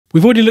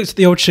We've already looked at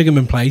the Old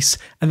Sugarman Place,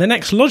 and the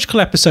next logical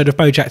episode of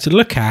Bojack to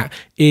look at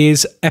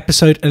is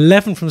episode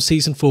 11 from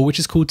season 4, which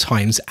is called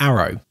Time's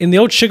Arrow. In the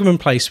Old Sugarman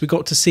Place, we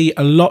got to see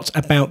a lot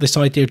about this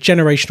idea of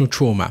generational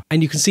trauma,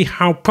 and you can see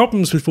how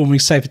problems with forming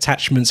safe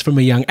attachments from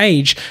a young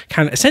age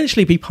can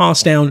essentially be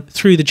passed down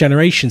through the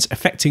generations,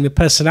 affecting the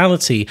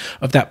personality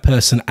of that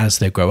person as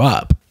they grow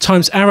up.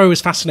 Time's Arrow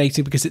is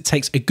fascinating because it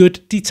takes a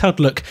good,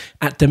 detailed look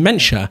at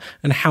dementia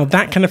and how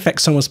that can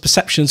affect someone's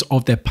perceptions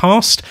of their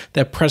past,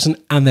 their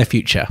present, and their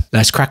future.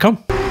 Let's crack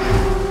on.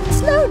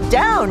 Slow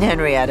down,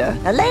 Henrietta.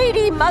 A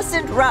lady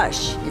mustn't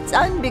rush. It's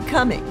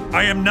unbecoming.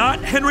 I am not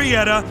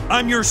Henrietta.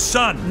 I'm your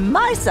son.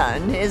 My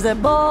son is a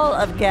ball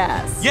of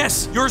gas.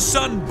 Yes, your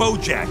son,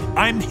 Bojack.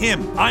 I'm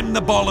him. I'm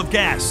the ball of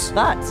gas.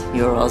 But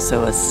you're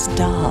also a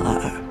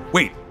star.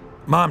 Wait,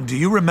 Mom, do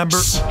you remember?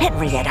 Shh,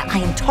 Henrietta, I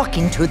am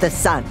talking to the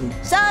sun.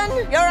 Son,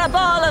 you're a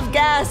ball of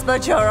gas,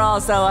 but you're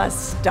also a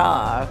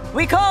star.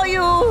 We call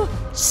you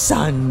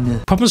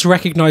Son. Problems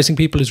recognizing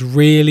people is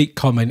really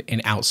common in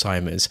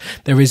Alzheimer's.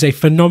 There is a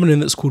phenomenon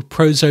that's called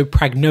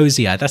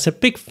prosopagnosia. That's a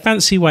big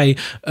fancy way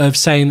of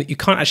saying that you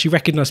can't actually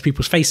recognize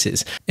people's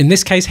faces. In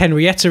this case,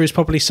 Henrietta is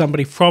probably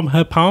somebody from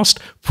her past,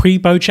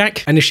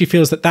 pre-Bojack, and if she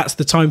feels that that's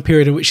the time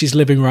period in which she's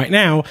living right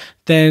now,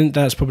 then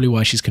that's probably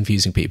why she's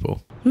confusing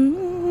people.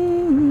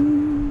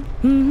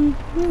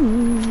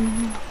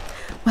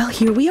 Well,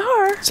 here we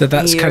are. So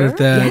that's kind of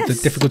the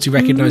difficulty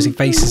recognizing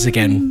faces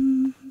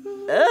again.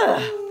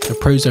 The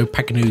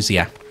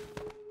prosopagnosia.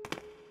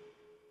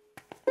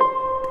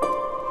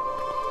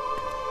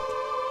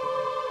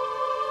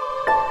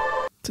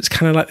 So it's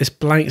kind of like this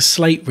blank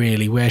slate,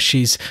 really, where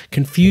she's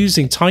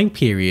confusing time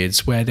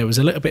periods where there was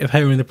a little bit of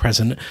her in the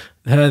present,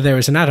 her there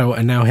as an adult,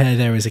 and now her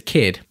there as a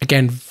kid.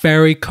 Again,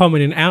 very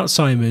common in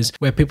Alzheimer's,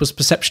 where people's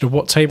perception of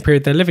what time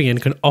period they're living in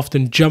can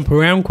often jump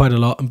around quite a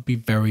lot and be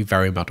very,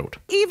 very muddled.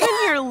 Even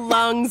your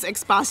lungs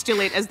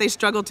expostulate as they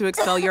struggle to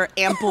expel your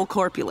ample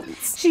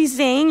corpulence. She's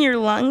saying your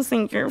lungs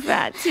think you're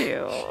fat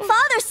too.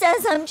 Father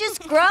says I'm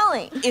just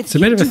growing. It's a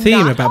bit of a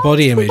theme about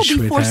body image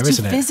with her,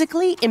 isn't it?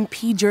 Physically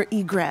impede your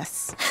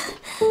egress.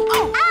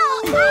 Ow!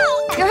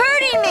 Ow! You're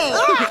hurting me!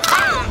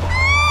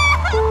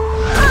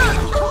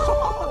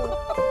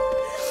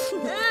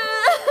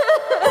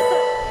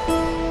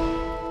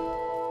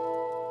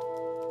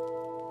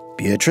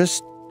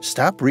 Beatrice,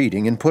 stop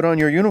reading and put on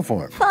your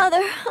uniform.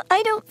 Father,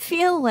 I don't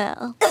feel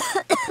well.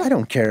 I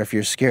don't care if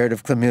you're scared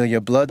of Chlamydia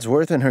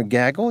Bloodsworth and her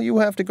gaggle. You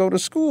have to go to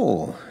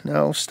school.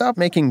 Now, stop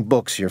making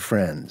books your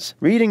friends.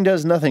 Reading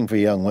does nothing for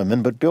young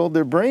women but build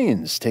their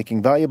brains,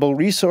 taking valuable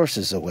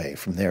resources away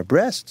from their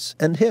breasts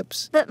and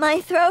hips. But my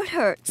throat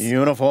hurts.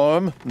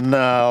 Uniform,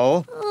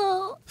 now.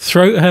 Oh.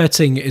 Throat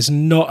hurting is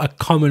not a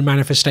common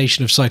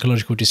manifestation of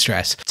psychological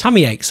distress.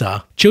 Tummy aches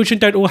are. Children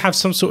don't all have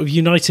some sort of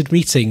united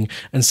meeting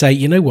and say,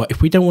 you know what,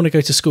 if we don't want to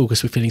go to school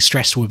because we're feeling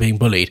stressed or we're being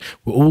bullied,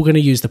 we're all going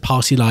to use the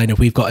party line of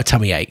we've got a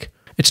tummy ache.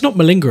 It's not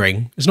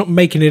malingering, it's not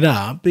making it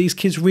up. These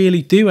kids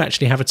really do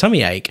actually have a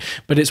tummy ache,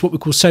 but it's what we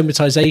call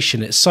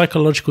somatization. It's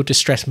psychological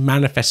distress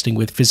manifesting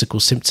with physical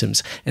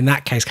symptoms. In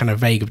that case, kind of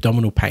vague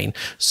abdominal pain.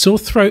 Sore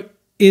throat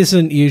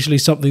isn't usually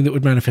something that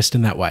would manifest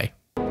in that way.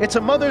 It's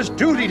a mother's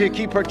duty to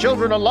keep her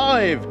children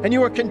alive, and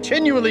you are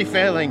continually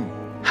failing.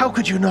 How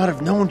could you not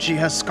have known she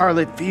has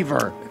scarlet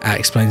fever? That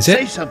explains it.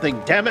 Say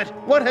something, damn it!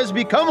 What has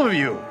become of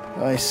you?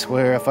 I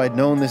swear if I'd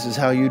known this is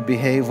how you'd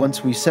behave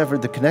once we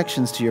severed the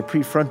connections to your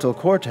prefrontal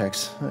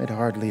cortex, I'd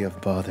hardly have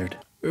bothered.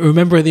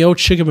 Remember in the Old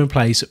Sugarman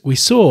Place, we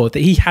saw that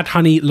he had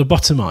Honey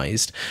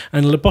lobotomized,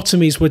 and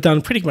lobotomies were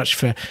done pretty much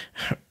for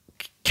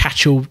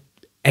catch-all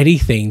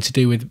anything to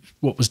do with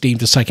what was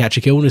deemed a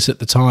psychiatric illness at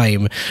the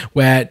time,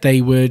 where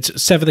they would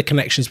sever the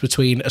connections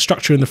between a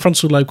structure in the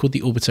frontal lobe called the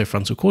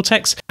orbitofrontal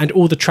cortex and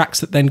all the tracts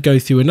that then go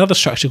through another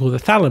structure called the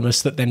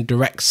thalamus that then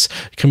directs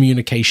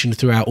communication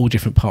throughout all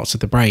different parts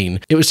of the brain.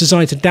 It was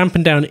designed to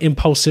dampen down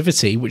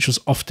impulsivity, which was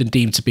often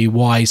deemed to be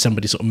why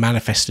somebody sort of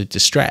manifested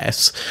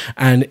distress,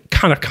 and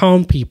kind of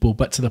calm people,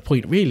 but to the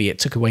point really it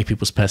took away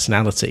people's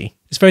personality.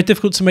 It's very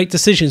difficult to make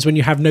decisions when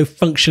you have no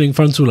functioning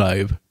frontal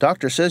lobe.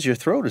 Doctor says your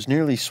throat is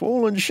nearly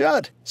swollen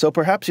shut, so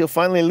perhaps you'll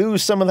finally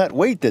lose some of that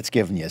weight that's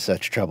given you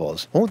such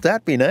troubles. Won't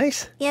that be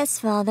nice? Yes,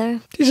 Father.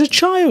 He's a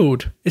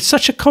child. It's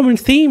such a common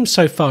theme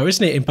so far,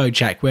 isn't it, in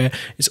Bojack, where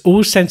it's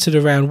all centered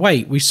around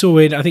weight. We saw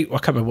in, I can't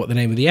remember what the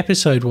name of the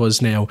episode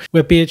was now,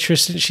 where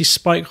Beatrice, didn't she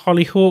spike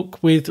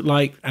Hollyhock with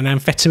like an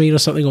amphetamine or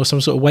something, or some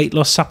sort of weight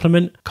loss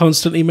supplement,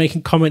 constantly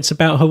making comments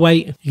about her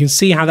weight? You can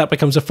see how that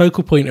becomes a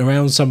focal point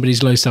around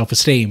somebody's low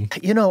self-esteem.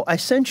 You know, I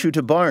sent you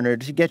to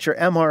Barnard to get your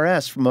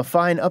MRS from a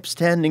fine,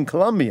 upstanding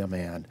Columbia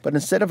man, but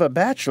instead of a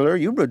bachelor,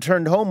 you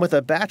returned home with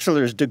a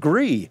bachelor's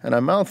degree and a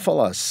mouthful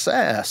of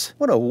sass.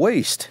 What a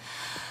waste.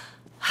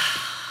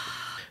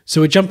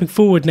 So we're jumping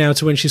forward now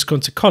to when she's gone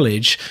to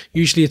college,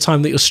 usually a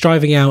time that you're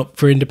striving out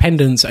for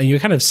independence and you're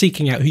kind of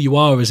seeking out who you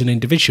are as an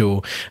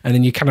individual, and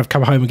then you kind of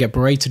come home and get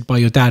berated by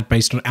your dad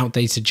based on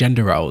outdated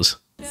gender roles.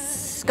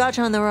 Scotch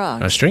on the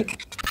rocks. Nice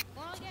drink.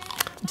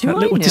 That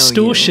little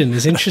distortion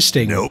is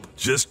interesting. Nope,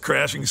 just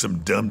crashing some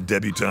dumb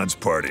debutante's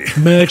party.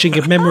 Merging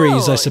of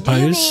memories, I Do you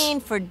suppose. mean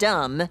for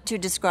dumb to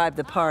describe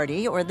the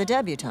party or the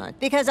debutante?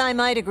 Because I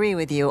might agree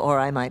with you or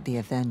I might be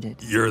offended.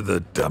 You're the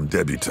dumb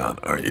debutante,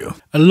 aren't you?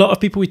 A lot of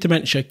people with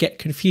dementia get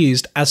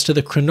confused as to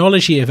the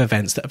chronology of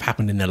events that have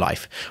happened in their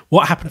life.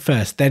 What happened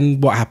first,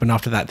 then what happened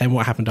after that, then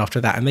what happened after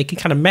that. And they can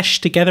kind of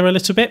mesh together a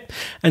little bit.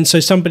 And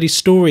so somebody's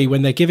story,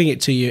 when they're giving it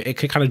to you, it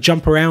could kind of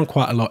jump around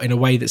quite a lot in a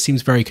way that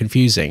seems very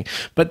confusing.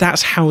 But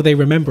that's how they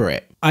remember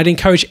it. I'd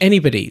encourage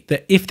anybody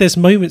that if there's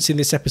moments in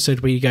this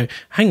episode where you go,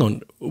 hang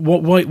on,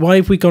 why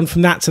have we gone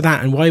from that to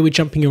that and why are we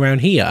jumping around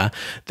here,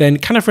 then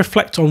kind of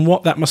reflect on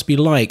what that must be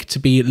like to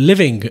be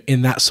living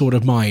in that sort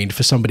of mind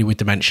for somebody with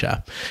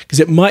dementia, because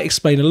it might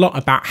explain a lot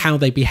about how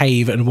they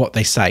behave and what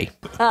they say.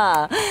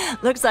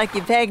 Looks like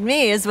you pegged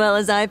me as well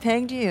as I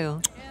pegged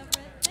you.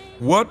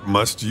 What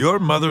must your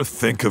mother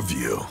think of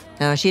you?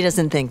 Oh, she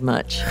doesn't think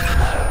much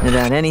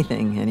about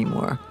anything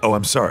anymore. Oh,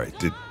 I'm sorry.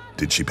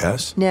 Did she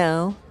pass?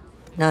 No,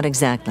 not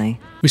exactly.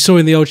 We saw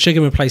in the Old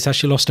Sugarman Place how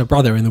she lost her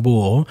brother in the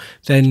war.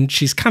 Then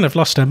she's kind of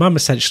lost her mum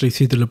essentially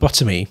through the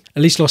lobotomy.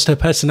 At least lost her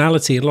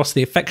personality and lost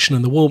the affection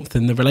and the warmth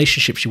and the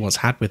relationship she once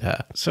had with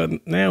her. So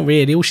now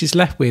really all she's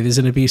left with is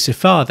an abusive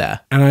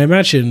father. And I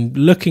imagine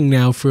looking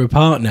now for a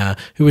partner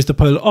who is the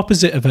polar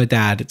opposite of her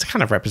dad to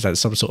kind of represent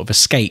some sort of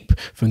escape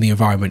from the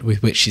environment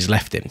with which she's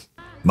left in.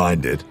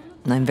 Mine did.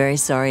 I'm very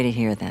sorry to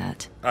hear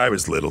that. I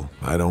was little.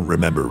 I don't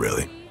remember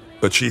really.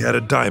 But she had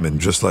a diamond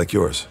just like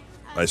yours.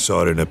 I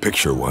saw it in a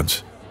picture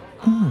once.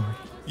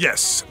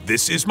 Yes,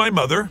 this is my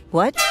mother.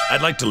 What?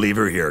 I'd like to leave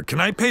her here.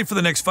 Can I pay for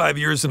the next 5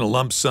 years in a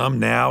lump sum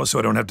now so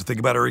I don't have to think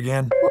about her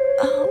again?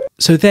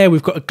 So there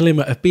we've got a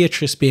glimmer of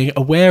Beatrice being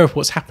aware of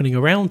what's happening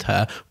around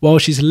her while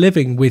she's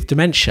living with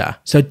dementia.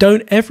 So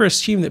don't ever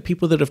assume that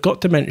people that have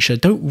got dementia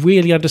don't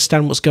really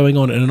understand what's going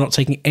on and are not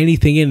taking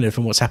anything in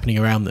from what's happening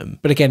around them.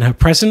 But again, her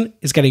present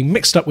is getting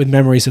mixed up with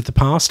memories of the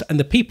past and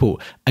the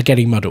people are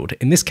getting muddled.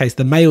 In this case,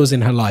 the males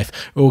in her life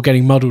are all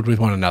getting muddled with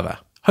one another.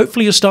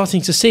 Hopefully you're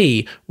starting to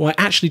see why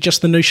actually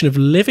just the notion of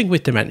living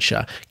with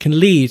dementia can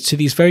lead to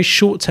these very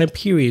short-term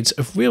periods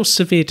of real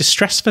severe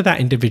distress for that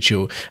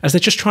individual as they're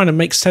just trying to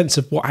make sense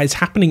of what is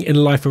happening in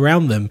life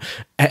around them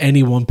at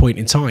any one point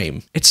in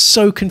time. It's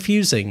so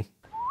confusing.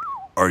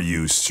 Are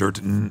you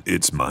certain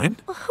it's mine?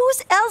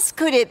 Whose else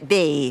could it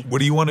be? What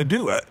do you want to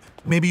do?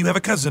 Maybe you have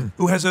a cousin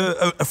who has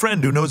a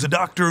friend who knows a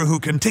doctor who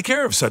can take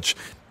care of such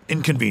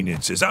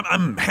inconveniences.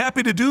 I'm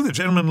happy to do the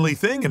gentlemanly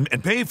thing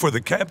and pay for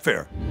the cab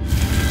fare.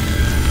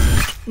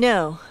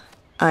 No,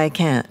 I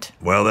can't.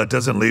 Well, that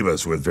doesn't leave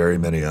us with very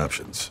many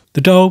options.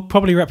 The doll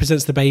probably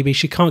represents the baby.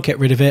 She can't get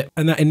rid of it.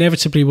 And that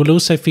inevitably will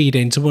also feed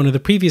into one of the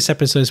previous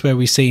episodes where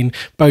we've seen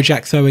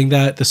Bojack throwing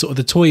the sort of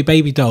the toy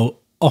baby doll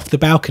off the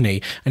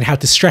balcony and how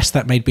distressed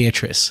that made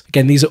Beatrice.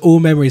 Again, these are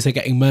all memories that are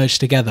getting merged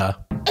together.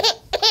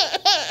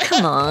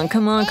 Come on.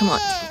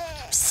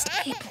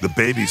 Sleep. The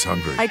baby's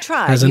hungry. I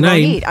tried. Has a He won't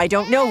name. eat. I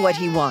don't know what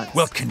he wants.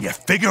 Well, can you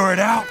figure it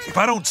out? If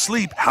I don't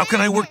sleep, how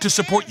can I work to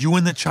support you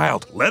and the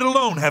child, let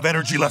alone have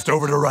energy left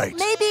over to write?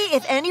 Maybe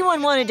if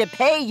anyone wanted to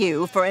pay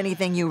you for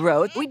anything you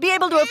wrote, we'd be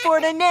able to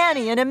afford a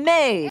nanny and a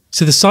maid.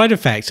 So the side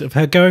effect of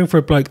her going for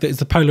a bloke that is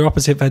the polar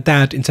opposite of her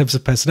dad in terms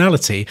of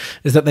personality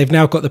is that they've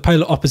now got the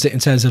polar opposite in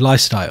terms of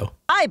lifestyle.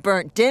 I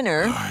burnt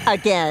dinner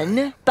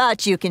again,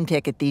 but you can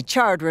pick at the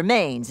charred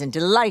remains and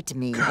delight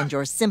me and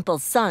your simple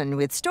son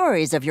with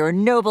stories of your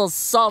noble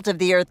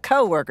salt-of-the-earth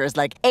co-workers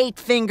like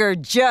Eight-Finger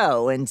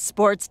Joe and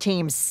sports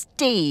team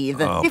Steve,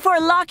 before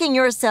locking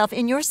yourself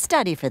in your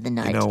study for the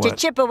night to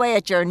chip away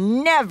at your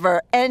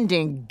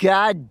never-ending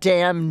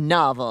goddamn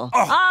novel.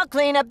 I'll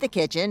clean up the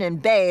kitchen and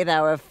bathe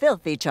our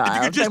filthy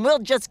child, and we'll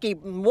just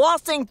keep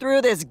waltzing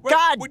through this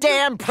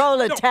goddamn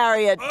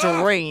proletariat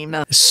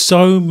dream.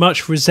 So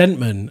much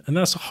resentment, and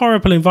that's a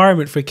horrible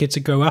environment for a kid to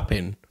grow up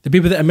in. The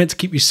people that are meant to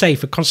keep you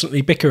safe are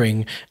constantly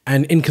bickering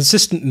and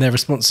inconsistent in their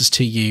responses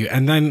to you,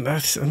 and then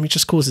it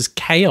just causes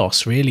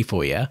chaos really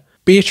for you.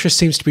 Beatrice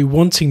seems to be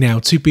wanting now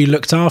to be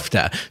looked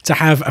after, to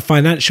have a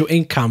financial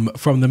income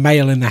from the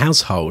male in the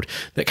household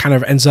that kind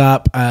of ends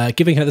up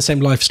giving her the same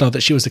lifestyle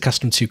that she was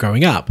accustomed to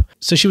growing up.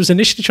 So she was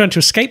initially trying to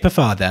escape her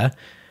father,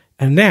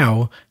 and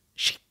now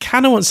she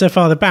kind of wants her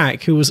father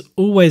back, who was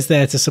always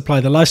there to supply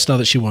the lifestyle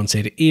that she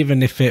wanted,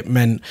 even if it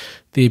meant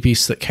the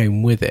abuse that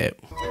came with it.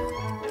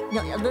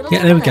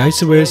 Yeah, there we go.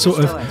 So we're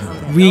sort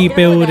of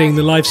rebuilding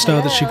the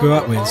lifestyle that she grew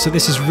up with. So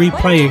this is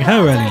replaying her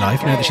early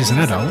life now that she's an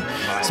adult.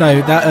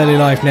 So that early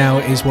life now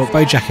is what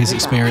Bojack is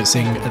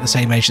experiencing at the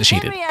same age that she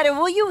did. Henrietta,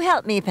 will you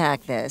help me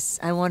pack this?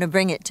 I want to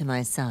bring it to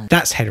my son.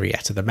 That's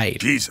Henrietta, the maid.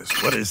 Jesus,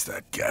 what is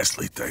that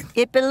ghastly thing?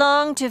 It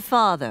belonged to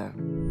father.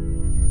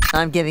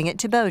 I'm giving it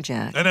to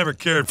Bojack. I never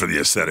cared for the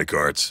aesthetic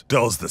arts.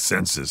 Dulls the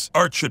senses.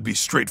 Art should be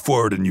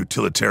straightforward and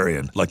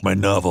utilitarian, like my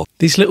novel.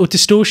 These little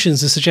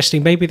distortions are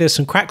suggesting maybe there's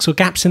some cracks or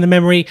gaps in the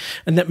memory,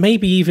 and that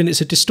maybe even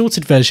it's a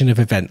distorted version of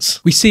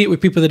events. We see it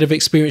with people that have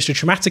experienced a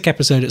traumatic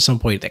episode at some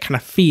point that kind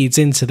of feeds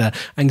into the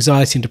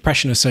anxiety and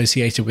depression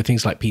associated with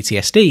things like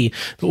PTSD,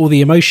 that all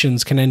the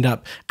emotions can end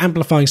up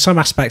amplifying some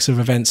aspects of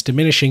events,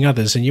 diminishing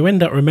others, and you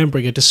end up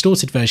remembering a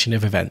distorted version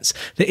of events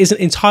that isn't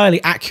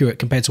entirely accurate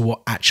compared to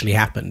what actually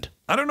happened.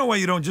 I don't know why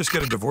you don't just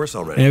get a divorce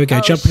already. There we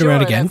go, jumping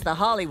around again. That's the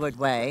Hollywood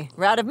way.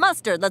 We're out of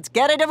mustard. Let's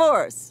get a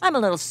divorce. I'm a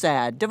little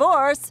sad.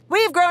 Divorce.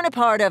 We've grown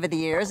apart over the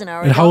years, and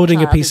our And adult holding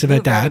a child piece has of her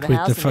moved out dad the with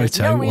house, the and there's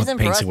photo no or reason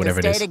for painting, us to whatever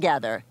it stay is.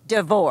 together.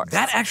 Divorce.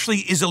 That actually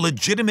is a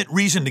legitimate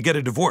reason to get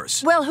a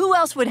divorce. Well, who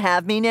else would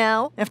have me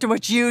now after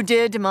what you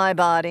did to my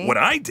body? What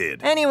I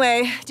did?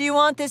 Anyway, do you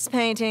want this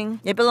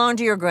painting? It belonged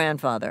to your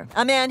grandfather,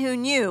 a man who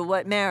knew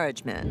what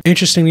marriage meant.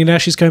 Interestingly, now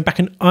she's going back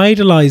and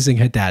idolizing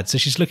her dad, so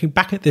she's looking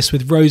back at this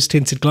with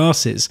rose-tinted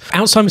glasses.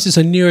 Alzheimer's is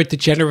a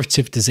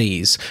neurodegenerative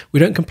disease. We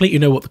don't completely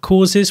know what the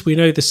cause is. We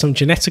know there's some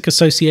genetic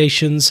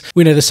associations.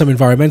 We know there's some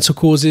environmental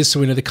causes, so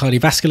we know the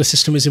cardiovascular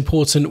system is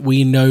important.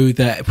 We know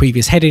that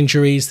previous head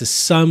injuries, there's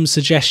some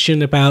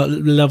suggestion about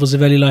levels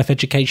of early life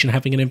education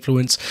having an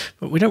influence,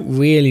 but we don't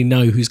really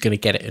know who's going to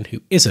get it and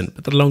who isn't.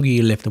 But the longer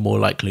you live, the more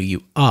likely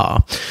you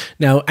are.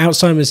 Now,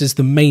 Alzheimer's is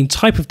the main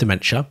type of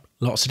dementia.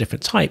 Lots of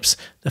different types.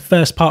 The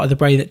first part of the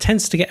brain that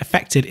tends to get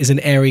affected is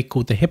an area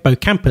called the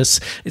hippocampus.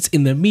 It's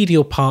in the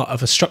medial part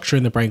of a structure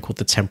in the brain called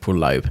the temporal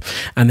lobe.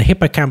 And the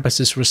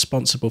hippocampus is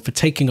responsible for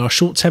taking our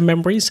short-term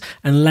memories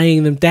and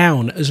laying them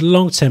down as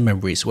long-term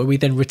memories, where we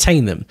then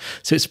retain them.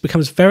 So it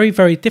becomes very,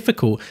 very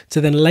difficult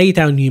to then lay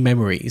down new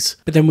memories.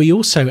 But then we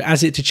also,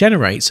 as it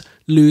degenerates,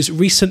 lose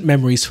recent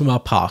memories from our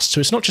past. So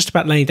it's not just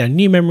about laying down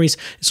new memories,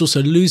 it's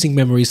also losing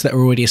memories that are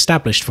already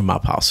established from our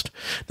past.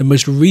 The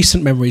most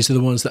recent memories are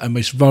the ones that are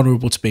most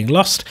vulnerable to being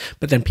lost,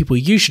 but then people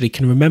usually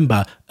can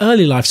remember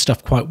early life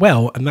stuff quite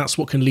well, and that's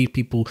what can lead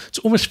people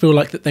to almost feel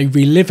like that they're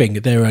reliving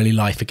their early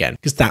life again,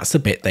 because that's the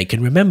bit they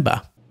can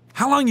remember.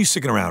 How long you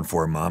sticking around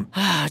for, Mom?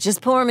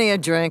 Just pour me a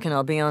drink and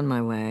I'll be on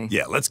my way.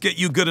 Yeah, let's get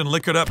you good and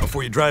liquored up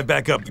before you drive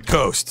back up the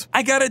coast.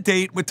 I got a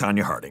date with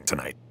Tanya Harding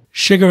tonight.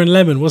 Sugar and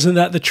lemon, wasn't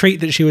that the treat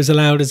that she was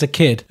allowed as a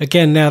kid?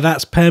 Again, now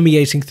that's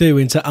permeating through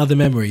into other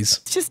memories.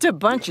 It's just a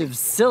bunch of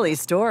silly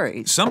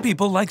stories. Some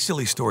people like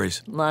silly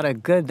stories. A lot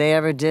of good they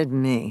ever did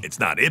me. It's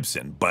not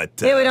Ibsen,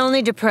 but... It would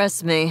only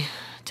depress me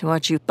to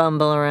watch you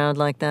bumble around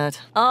like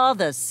that. All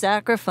the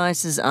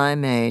sacrifices I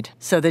made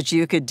so that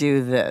you could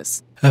do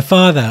this. Her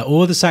father,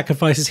 all the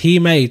sacrifices he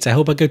made to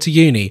help her go to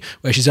uni,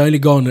 where she's only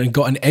gone and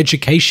got an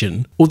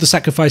education, all the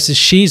sacrifices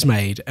she's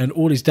made, and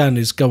all he's done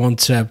is go on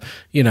to,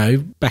 you know,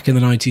 back in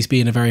the 90s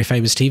being a very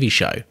famous TV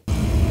show.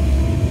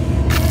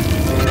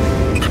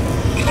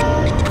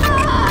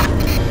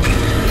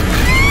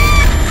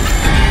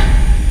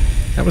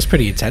 That was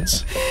pretty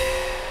intense.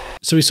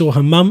 So we saw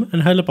her mum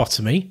and her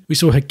lobotomy. We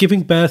saw her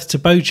giving birth to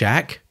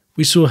Bojack.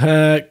 We saw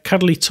her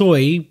cuddly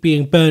toy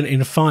being burnt in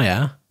a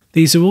fire.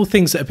 These are all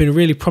things that have been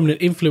really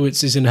prominent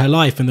influences in her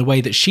life and the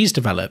way that she's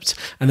developed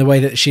and the way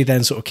that she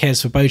then sort of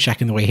cares for Bojack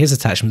and the way his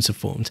attachments have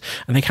formed.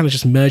 And they kind of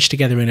just merge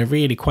together in a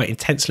really quite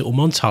intense little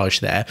montage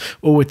there,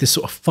 all with this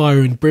sort of fire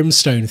and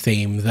brimstone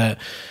theme that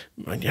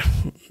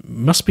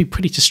must be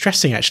pretty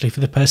distressing actually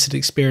for the person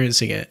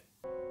experiencing it.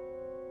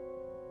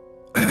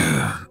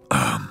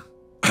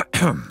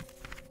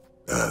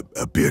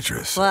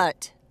 Beatrice.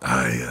 What?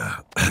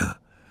 I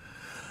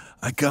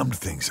gummed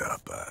things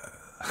up.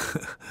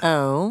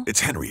 Oh? It's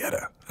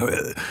Henrietta.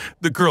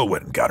 The girl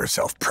went and got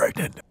herself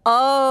pregnant.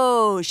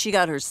 Oh, she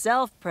got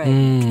herself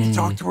pregnant. Can you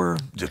talk to her?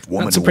 Just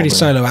woman That's a to pretty woman.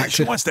 solo She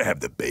action. wants to have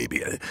the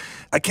baby.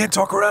 I can't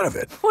talk her out of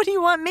it. What do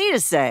you want me to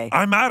say?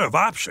 I'm out of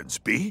options,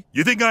 B.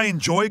 You think I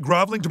enjoy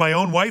groveling to my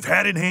own wife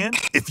hat in hand?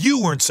 If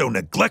you weren't so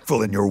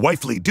neglectful in your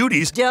wifely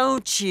duties...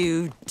 Don't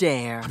you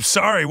dare. I'm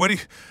sorry,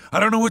 I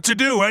don't know what to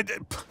do.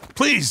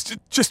 Please,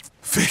 just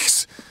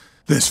fix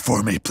this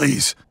for me,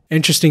 please.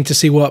 Interesting to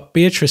see what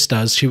Beatrice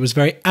does. She was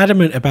very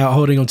adamant about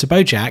holding on to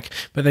Bojack,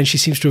 but then she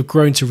seems to have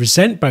grown to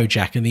resent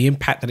Bojack and the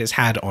impact that it's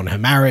had on her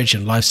marriage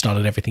and lifestyle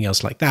and everything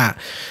else like that.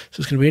 So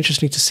it's going to be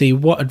interesting to see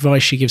what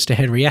advice she gives to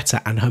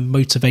Henrietta and her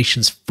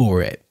motivations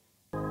for it.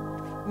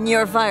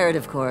 You're fired,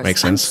 of course.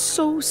 Makes I'm sense.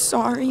 so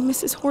sorry,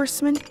 Mrs.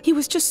 Horseman. He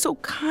was just so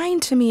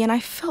kind to me, and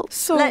I felt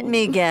so... Let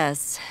me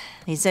guess.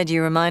 He said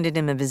you reminded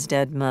him of his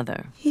dead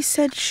mother. He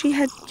said she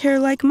had hair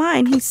like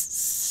mine. He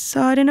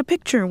saw it in a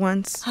picture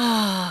once.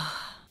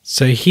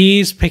 So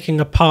he's picking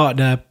a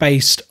partner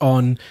based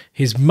on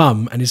his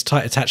mum and his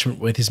tight attachment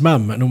with his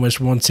mum and almost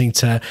wanting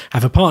to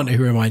have a partner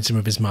who reminds him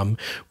of his mum,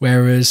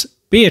 whereas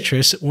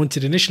Beatrice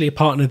wanted initially a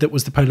partner that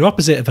was the polar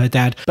opposite of her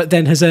dad, but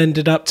then has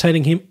ended up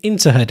turning him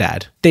into her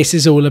dad. This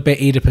is all a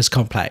bit Oedipus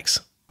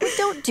complex.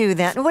 Don't do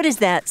that. What does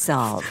that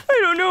solve? I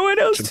don't know what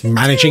else to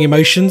Managing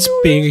emotions,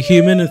 being a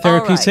human and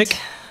therapeutic. All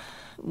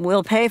right.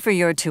 We'll pay for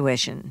your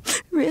tuition.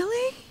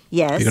 Really?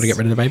 Yes. You got to get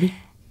rid of the baby?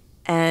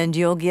 And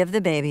you'll give the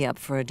baby up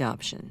for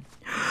adoption.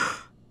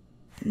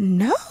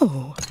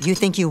 No. You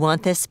think you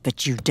want this,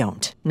 but you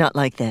don't. Not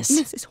like this.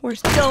 Mrs.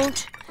 Horseman.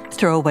 Don't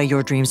throw away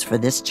your dreams for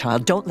this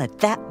child. Don't let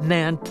that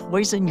man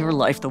poison your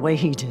life the way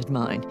he did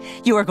mine.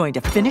 You are going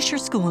to finish your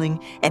schooling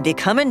and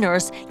become a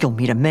nurse. You'll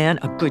meet a man,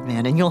 a good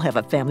man, and you'll have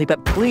a family.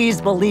 But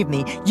please believe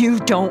me, you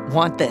don't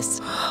want this.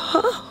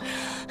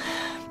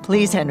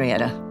 Please,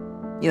 Henrietta,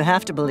 you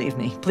have to believe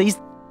me. Please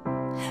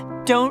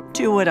don't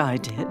do what I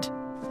did.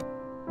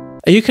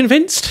 Are you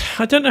convinced?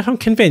 I don't know if I'm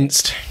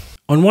convinced.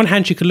 On one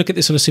hand, you could look at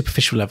this on a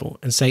superficial level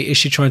and say, is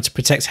she trying to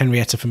protect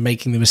Henrietta from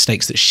making the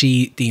mistakes that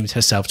she deemed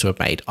herself to have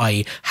made,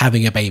 i.e.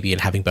 having a baby and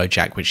having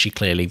Bojack, which she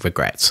clearly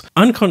regrets.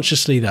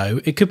 Unconsciously, though,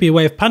 it could be a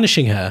way of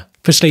punishing her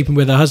for sleeping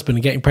with her husband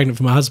and getting pregnant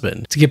from her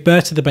husband, to give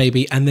birth to the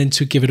baby and then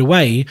to give it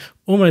away,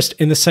 almost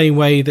in the same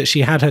way that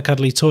she had her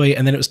cuddly toy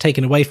and then it was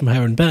taken away from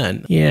her and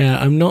burnt. Yeah,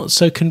 I'm not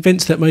so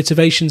convinced that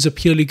motivations are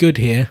purely good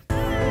here.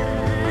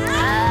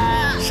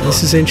 So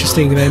this is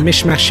interesting, they're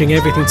mishmashing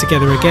everything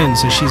together again.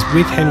 So she's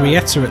with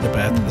Henrietta at the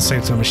birth at the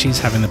same time as she's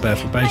having the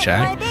birth with Bojack.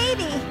 My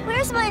baby.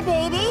 Where's my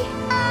baby?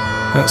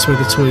 That's where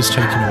the toy's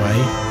taken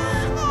away.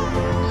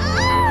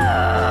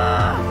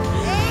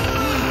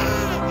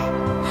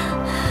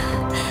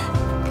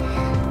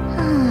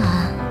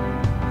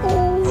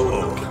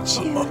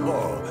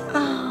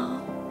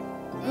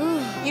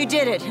 You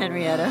did it,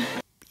 Henrietta.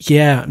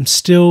 Yeah, I'm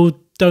still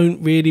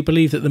don't really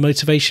believe that the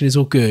motivation is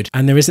all good.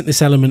 And there isn't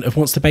this element of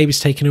once the baby's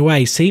taken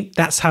away. See,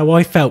 that's how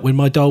I felt when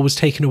my doll was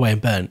taken away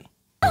and burnt.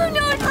 Oh,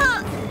 no,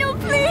 no,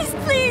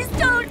 please,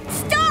 don't.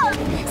 Stop.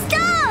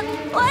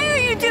 Why are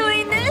you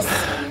doing this?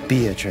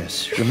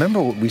 Beatrice,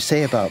 remember what we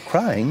say about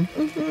crying?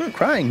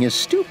 Crying is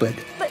stupid.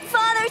 But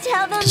Father,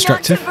 tell them not to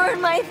Constructive.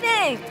 burn my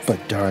things.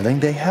 But darling,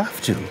 they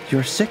have to.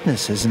 Your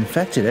sickness has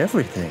infected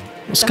everything.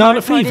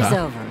 Scarlet The hard part is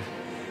fever. over.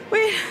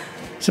 Wait.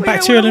 It's a Wait, I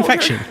bacterial wanna hold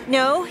her. infection.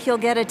 No, you'll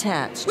get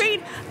attached.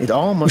 Wait, It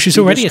all must she's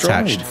be already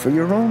destroyed attached. for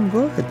your own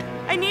good.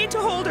 I need to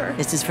hold her.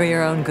 This is for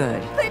your own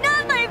good. But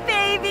not my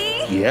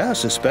baby.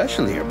 Yes,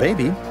 especially your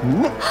baby.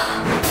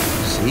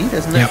 See,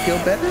 doesn't Yep. that feel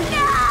better?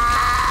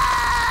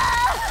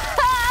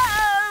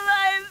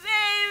 My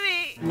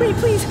baby. Wait,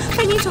 please.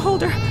 I need to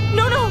hold her.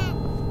 No.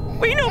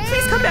 Wait, no,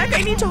 please come back.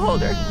 I need to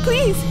hold her.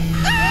 Please.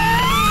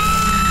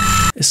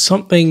 There's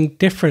something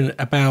different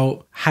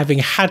about having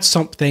had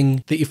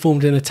something that you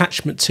formed an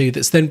attachment to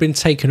that's then been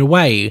taken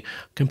away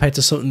compared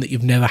to something that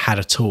you've never had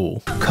at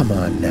all. Come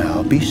on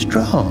now, be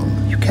strong.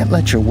 You can't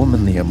let your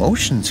womanly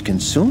emotions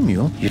consume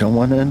you. You don't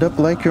want to end up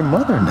like your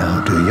mother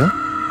now, do you?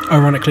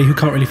 Ironically, who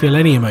can't really feel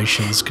any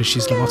emotions because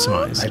she's I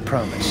lobotomized.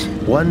 promise.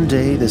 One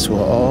day this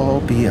will all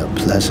be a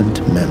pleasant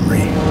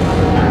memory.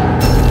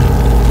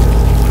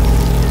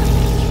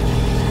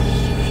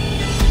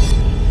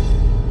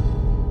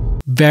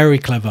 Very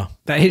clever.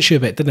 That hits you a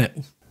bit, didn't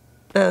it?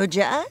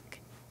 Bojack?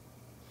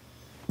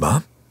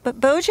 Mom? But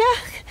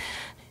Bojack?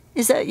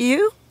 Is that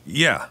you?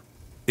 Yeah,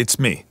 it's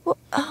me.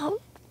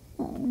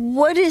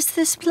 What is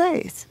this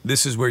place?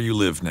 This is where you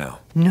live now.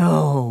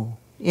 No.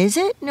 Is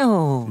it?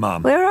 No.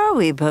 Mom. Where are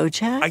we,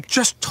 Bojack? I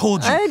just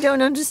told you. I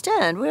don't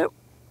understand. Where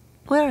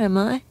am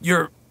I?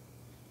 You're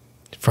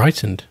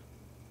Frightened.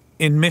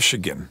 in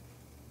Michigan.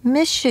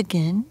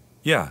 Michigan?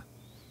 Yeah,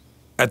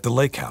 at the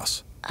lake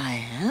house. I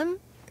am?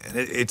 And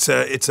it's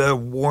a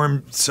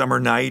warm summer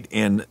night,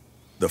 and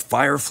the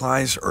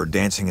fireflies are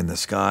dancing in the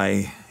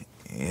sky,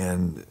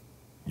 and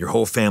your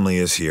whole family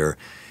is here,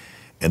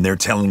 and they're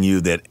telling you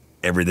that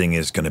everything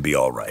is going to be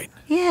all right.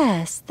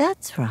 Yes,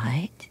 that's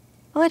right.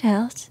 What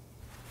else?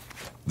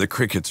 The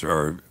crickets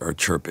are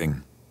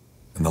chirping,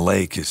 and the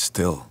lake is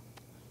still,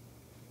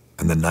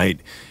 and the night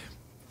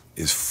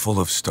is full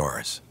of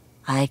stars.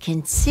 I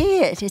can see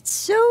it. It's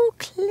so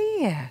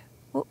clear.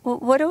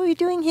 What are we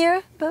doing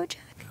here, Bojack?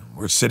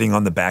 We're sitting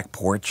on the back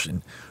porch,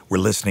 and we're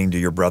listening to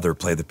your brother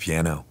play the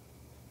piano,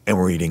 and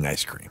we're eating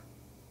ice cream.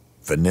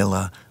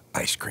 Vanilla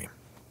ice cream.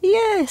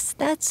 Yes,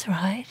 that's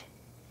right.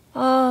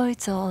 Oh,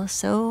 it's all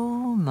so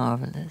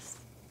marvelous.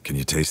 Can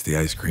you taste the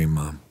ice cream,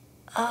 Mom?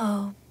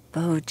 Oh,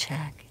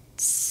 Bojack,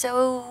 it's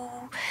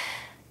so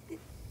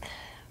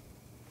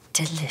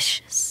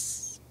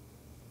delicious.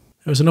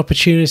 There was an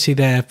opportunity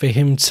there for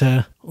him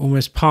to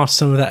almost pass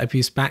some of that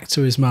abuse back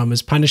to his mum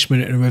as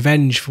punishment and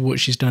revenge for what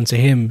she's done to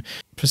him.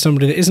 For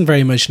somebody that isn't very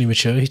emotionally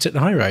mature, he took the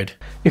high road.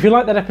 If you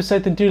like that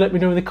episode, then do let me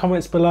know in the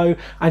comments below,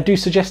 and do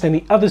suggest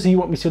any others that you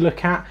want me to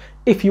look at.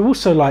 If you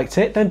also liked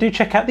it, then do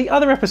check out the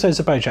other episodes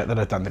of Bojack that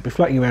I've done. They'll be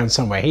floating around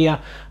somewhere here,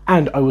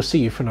 and I will see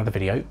you for another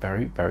video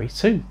very, very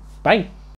soon. Bye.